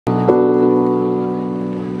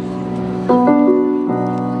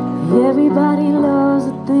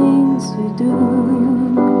things we do,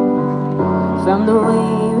 from the way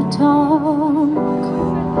you talk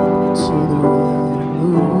to the way you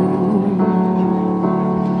move.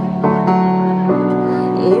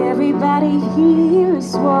 Everybody here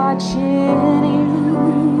is watching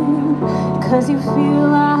you, 'cause you feel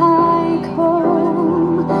like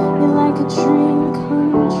home. You're like a dream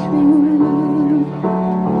come true.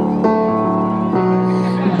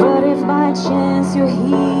 But if by chance you're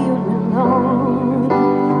here alone,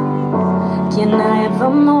 can I have a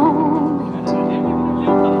moment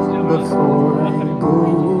before I go?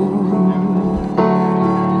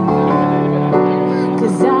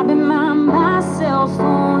 'Cause I've been by myself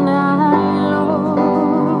all night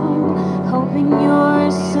long, hoping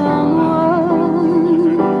you're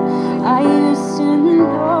someone I used to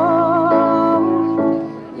know.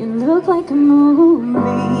 You look like a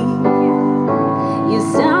movie, you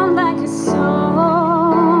sound like a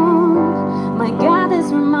song. My God, this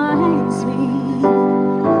reminds me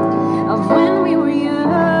of when we were young.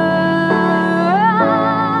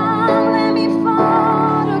 Let me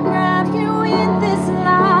photograph you in this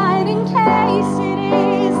light, in case it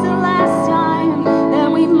is the last time that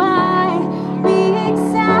we might be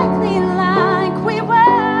exactly like we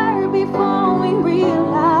were before we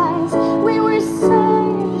realized we were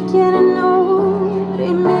safe. Getting old,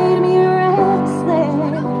 it made me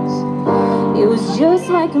restless. It was just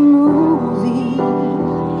like a movie,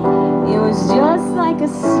 it was just like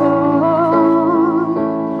a song.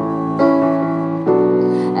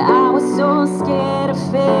 I was so scared to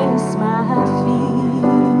face my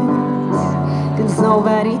fears, 'cause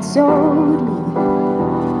nobody told me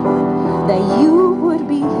that you would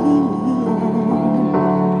be here.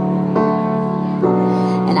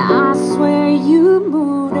 And I swear you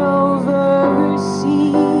moved overseas,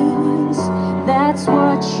 that's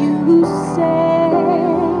what you said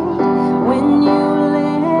when you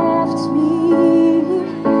left me.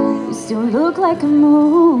 You still look like a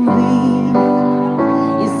movie,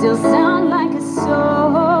 you still sound like a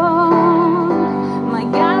song. My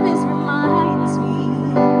God, this reminds me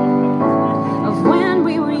of when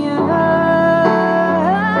we were young.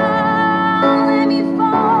 Let me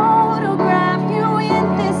photograph you in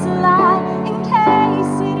this light, in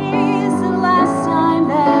case it is the last time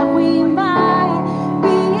that we might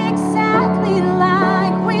be exactly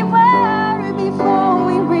like we were before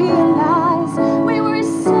we realized we were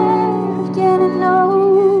safe. Getting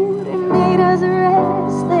old, it made us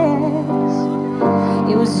restless.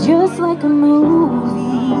 It was just like a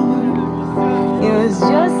movie, it was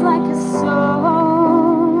just like a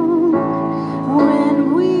song. When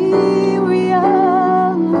we were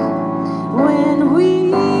young, when we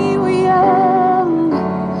were young,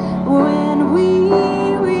 when we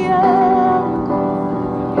were young.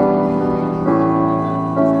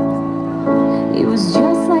 It was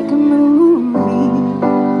just like a movie,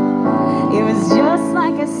 it was just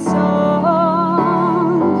like a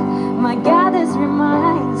song. My God, this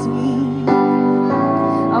reminds me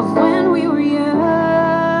of when we were young.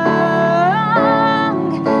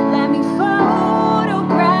 Let me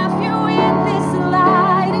photograph you in this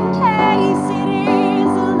light, in case it is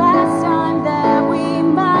the last time that we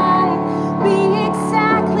might be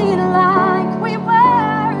exactly like we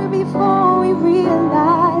were before we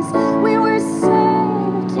realized we were safe.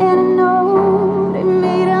 Getting old, it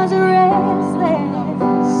made us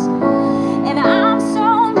restless. And I'm so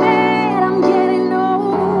mad I'm getting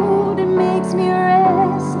old, it makes me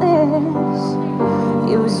restless.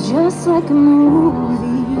 It was just like a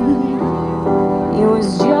movie, it was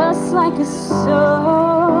just like a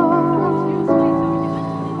song.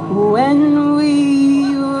 When we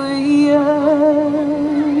were young.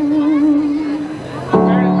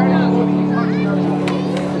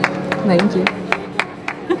 Thank you.